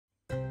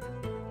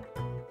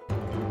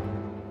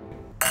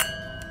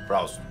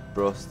Prost.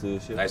 Prost to you,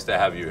 chef. Nice to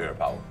have you here,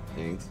 Paul.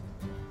 Thanks.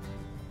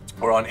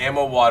 We're on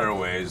Ammo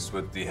Waterways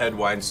with the head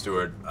wine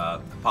steward,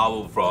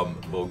 Pavel from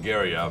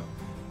Bulgaria.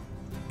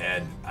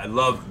 And I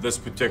love this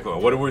particular.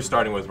 What are we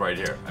starting with right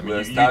here? I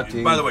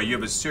mean, by the way, you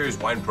have a serious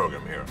wine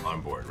program here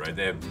on board, right?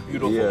 They have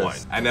beautiful wine.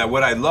 And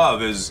what I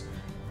love is,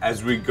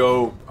 as we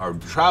go or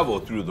travel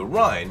through the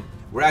Rhine,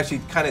 we're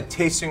actually kind of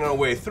tasting our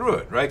way through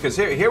it, right? Because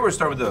here we're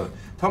starting with the.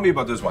 Tell me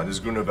about this wine. This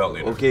is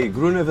Grüne Okay,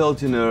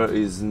 Grüne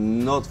is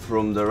not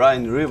from the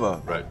Rhine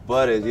River, right?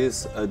 But it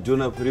is a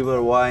Danube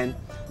River wine,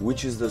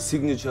 which is the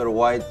signature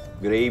white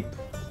grape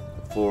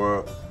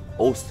for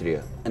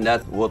Austria, and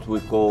that's what we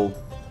call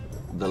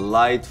the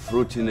light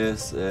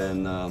fruitiness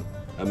and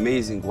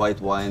amazing white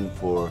wine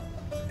for.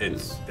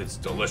 It's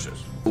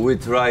delicious. We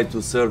try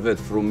to serve it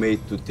from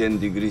 8 to 10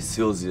 degrees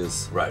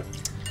Celsius, right?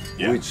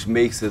 Yeah. Which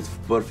makes it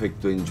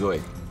perfect to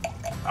enjoy.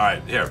 All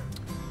right, here.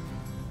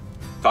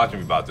 Talk to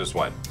me about this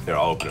wine. Here,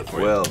 I'll open it for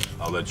you.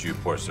 I'll let you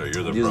pour, sir.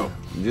 You're the pro.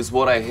 This is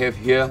what I have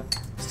here,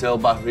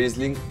 Stellbach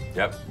Riesling.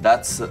 Yep.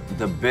 That's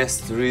the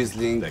best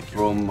Riesling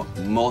from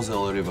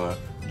Mosel River,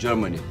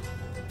 Germany.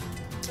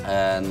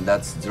 And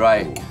that's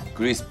dry,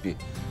 crispy.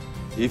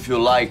 If you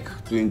like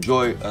to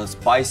enjoy a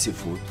spicy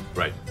food,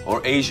 right,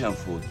 or Asian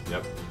food,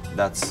 yep,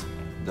 that's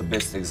the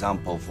best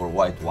example for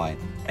white wine.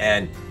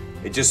 And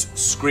it just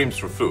screams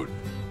for food,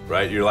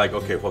 right? You're like,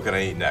 okay, what can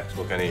I eat next?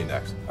 What can I eat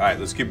next? All right,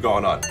 let's keep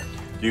going on.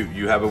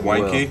 You have a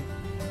wine key?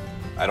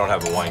 I don't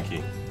have a wine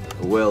key.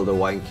 Well, the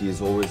wine key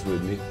is always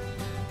with me.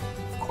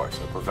 Of course,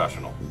 a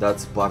professional.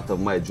 That's part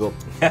of my job,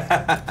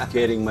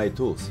 carrying my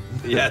tools.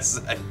 Yes.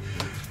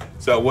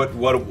 So what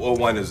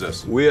wine is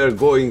this? We are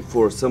going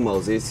for some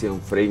Alsatian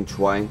French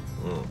wine.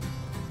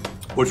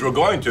 Which we're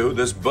going to.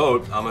 This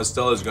boat,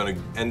 Amstel, is going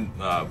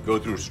to go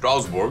through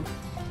Strasbourg,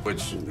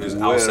 which is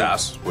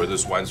Alsace, where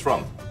this wine's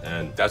from.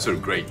 And that's a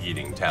great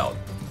eating town,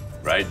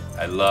 right?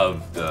 I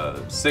love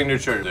the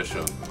signature dish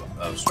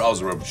of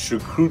Strasbourg,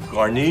 choucroute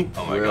garni.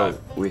 Oh my God.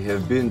 We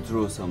have been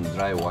through some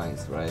dry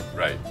wines, right?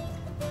 Right.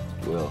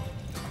 Well,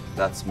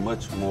 that's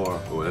much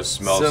more. Oh, this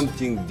smells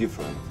something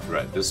different.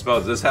 Right. This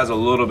has a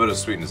little bit of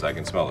sweetness. I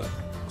can smell it.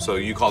 So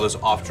you call this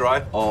off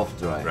dry? Off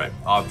dry. Right.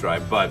 Off dry.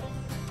 But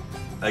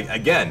like,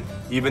 again,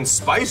 even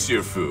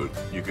spicier food,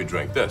 you could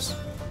drink this.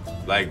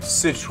 Like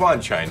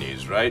Sichuan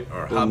Chinese, right?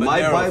 Or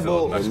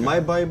habanero. In my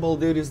Bible,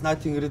 there is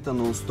nothing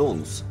written on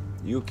stones.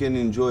 You can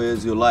enjoy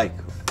as you like.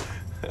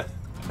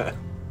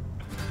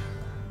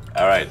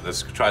 All right,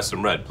 let's try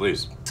some red,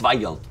 please.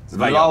 Zweigelt.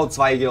 Blau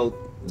Zweigelt.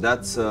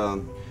 That's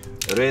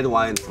red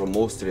wine from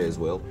Austria as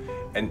well.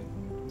 And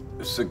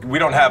so we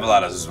don't have a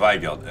lot of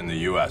Zweigelt in the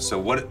U.S. So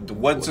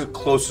what's it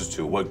closest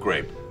to? What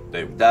grape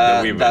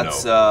that we would know?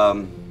 That's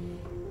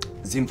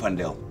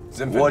Zinfandel.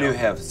 What do you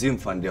have?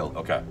 Zinfandel.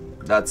 Okay.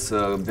 That's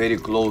very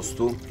close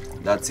to.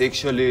 That's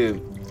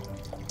actually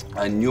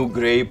a new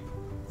grape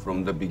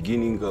from the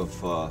beginning of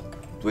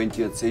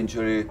 20th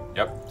century.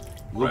 Yep.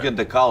 Look at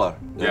the color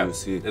that you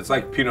see. It's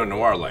like Pinot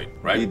Noir light,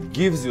 right? It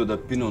gives you the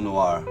Pinot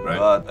Noir, right,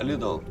 but a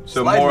little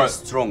slightly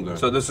stronger.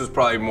 So this is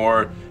probably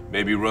more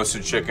maybe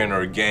roasted chicken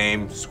or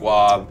game,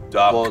 squab,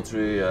 duck.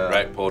 Poultry,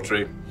 right,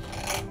 poultry.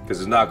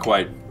 Because it's not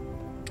quite,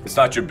 it's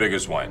not your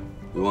biggest wine.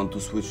 We want to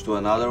switch to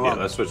another one?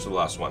 Yeah, let's switch to the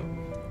last one.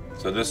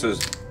 So this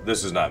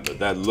is not, but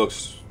that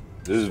looks,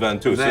 this is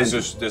Ventoux. This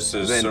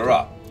is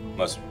Syrah,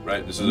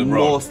 right? This is a Rhone.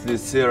 Mostly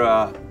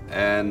Syrah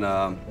and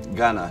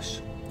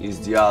Ganache is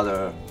the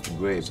other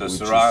grape. So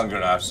Syrah and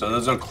Grenache. So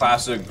those are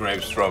classic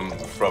grapes from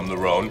the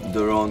Rhone.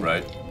 The Rhone.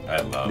 Right.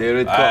 I love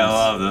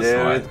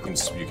this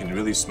wine. You can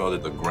really smell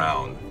the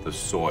ground, the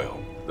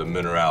soil, the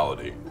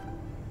minerality.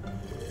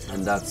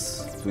 And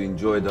that's to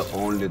enjoy the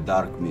only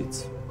dark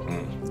meats.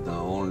 The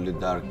only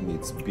dark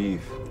meats,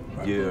 beef,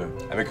 deer.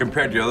 I mean,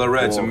 compared to the other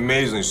red, it's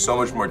amazingly so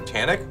much more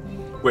tannic,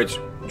 which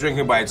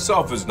drinking by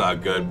itself is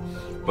not good,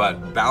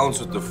 but balanced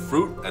with the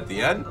fruit at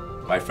the end,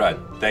 my friend,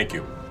 thank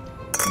you.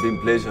 It's been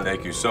a pleasure.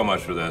 Thank you so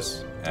much for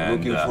this. And,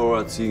 looking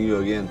forward to seeing you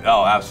again.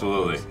 Oh,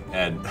 absolutely.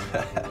 And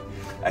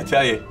I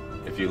tell you,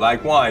 if you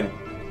like wine,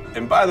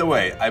 and by the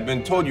way, I've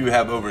been told you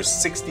have over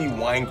 60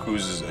 wine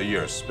cruises a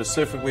year,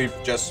 specifically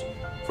just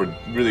for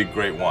really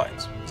great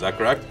wines. Is that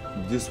correct?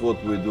 This is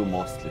what we do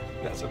mostly.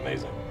 That's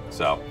amazing.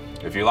 So,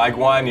 if you like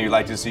wine and you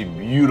like to see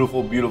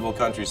beautiful, beautiful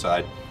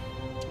countryside,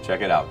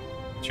 check it out.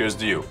 Cheers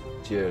to you.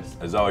 Cheers.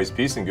 As always,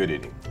 peace and good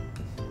eating.